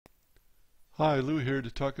Hi, Lou here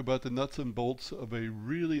to talk about the nuts and bolts of a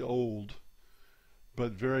really old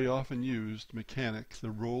but very often used mechanic,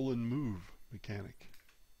 the roll and move mechanic.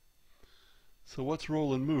 So what's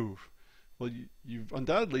roll and move? Well, you've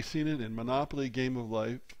undoubtedly seen it in Monopoly, Game of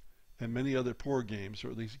Life, and many other poor games,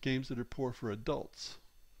 or at least games that are poor for adults.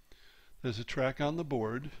 There's a track on the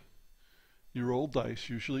board. You roll dice,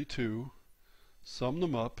 usually two, sum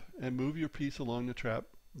them up, and move your piece along the track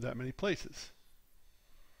that many places.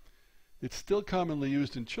 It's still commonly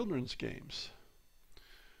used in children's games,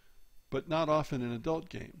 but not often in adult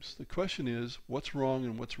games. The question is, what's wrong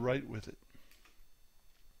and what's right with it?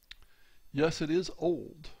 Yes, it is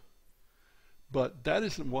old, but that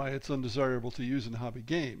isn't why it's undesirable to use in hobby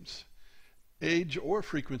games. Age or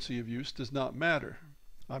frequency of use does not matter.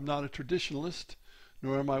 I'm not a traditionalist,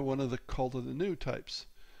 nor am I one of the cult of the new types.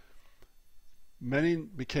 Many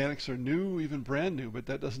mechanics are new, even brand new, but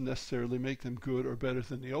that doesn't necessarily make them good or better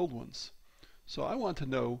than the old ones. So I want to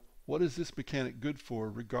know, what is this mechanic good for,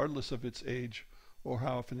 regardless of its age or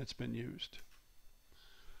how often it's been used?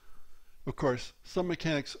 Of course, some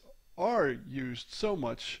mechanics are used so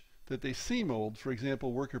much that they seem old, for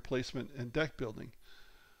example, worker placement and deck building.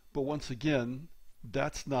 But once again,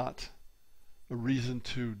 that's not a reason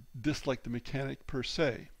to dislike the mechanic per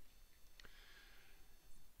se.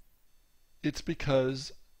 It's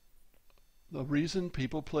because the reason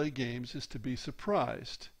people play games is to be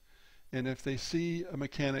surprised. And if they see a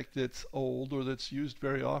mechanic that's old or that's used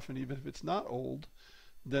very often, even if it's not old,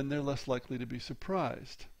 then they're less likely to be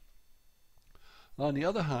surprised. On the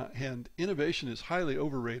other hand, innovation is highly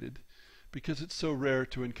overrated because it's so rare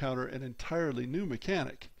to encounter an entirely new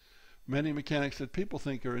mechanic. Many mechanics that people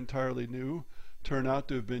think are entirely new turn out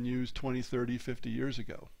to have been used 20, 30, 50 years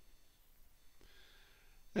ago.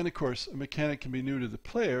 And of course, a mechanic can be new to the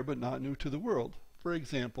player, but not new to the world. For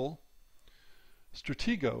example,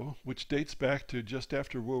 Stratego, which dates back to just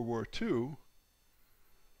after World War II,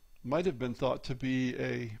 might have been thought to be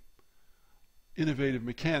an innovative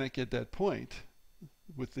mechanic at that point,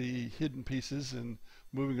 with the hidden pieces and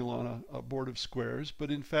moving along a board of squares, but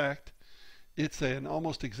in fact, it's an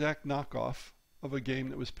almost exact knockoff of a game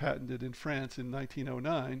that was patented in France in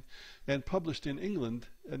 1909 and published in England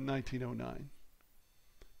in 1909.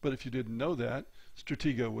 But if you didn't know that,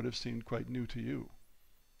 Stratego would have seemed quite new to you.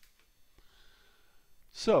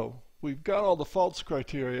 So, we've got all the false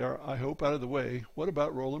criteria, I hope, out of the way. What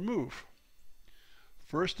about roll and move?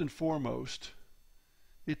 First and foremost,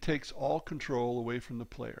 it takes all control away from the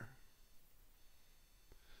player.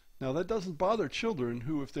 Now that doesn't bother children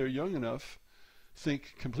who, if they're young enough,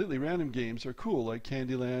 think completely random games are cool, like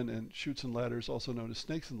Candyland and Chutes and Ladders, also known as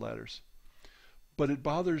Snakes and Ladders. But it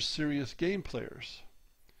bothers serious game players.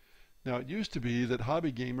 Now, it used to be that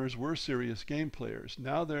hobby gamers were serious game players.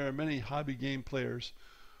 Now there are many hobby game players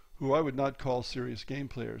who I would not call serious game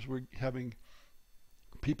players. We're having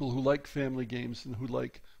people who like family games and who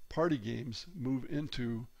like party games move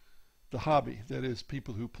into the hobby. That is,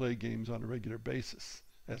 people who play games on a regular basis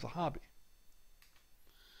as a hobby.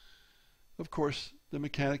 Of course, the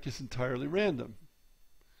mechanic is entirely random.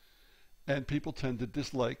 And people tend to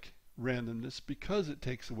dislike randomness because it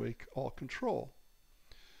takes away all control.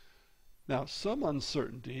 Now, some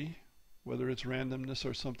uncertainty, whether it's randomness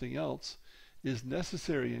or something else, is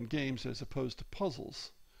necessary in games as opposed to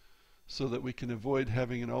puzzles, so that we can avoid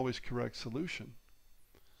having an always correct solution.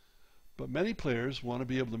 But many players want to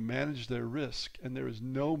be able to manage their risk, and there is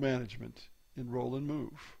no management in roll and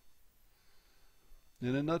move.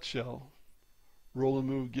 In a nutshell, roll and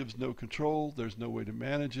move gives no control, there's no way to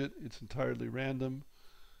manage it, it's entirely random.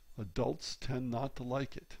 Adults tend not to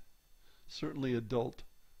like it. Certainly adult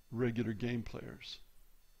regular game players.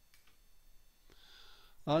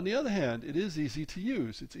 On the other hand, it is easy to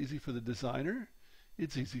use. It's easy for the designer,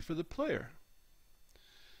 it's easy for the player.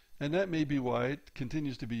 And that may be why it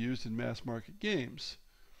continues to be used in mass market games.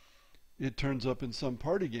 It turns up in some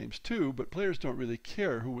party games too, but players don't really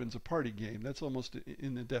care who wins a party game. That's almost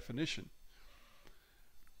in the definition.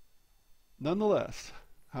 Nonetheless,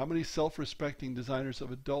 how many self-respecting designers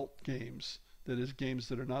of adult games, that is, games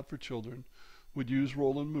that are not for children, would use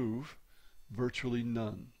roll and move? Virtually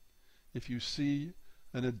none. If you see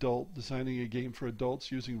an adult designing a game for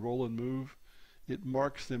adults using roll and move, it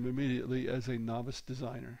marks them immediately as a novice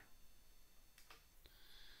designer.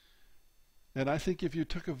 And I think if you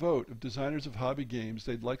took a vote of designers of hobby games,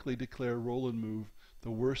 they'd likely declare roll and move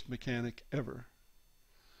the worst mechanic ever.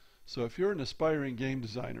 So if you're an aspiring game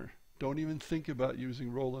designer, don't even think about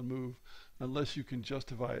using roll and move unless you can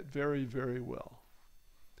justify it very, very well.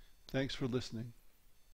 Thanks for listening.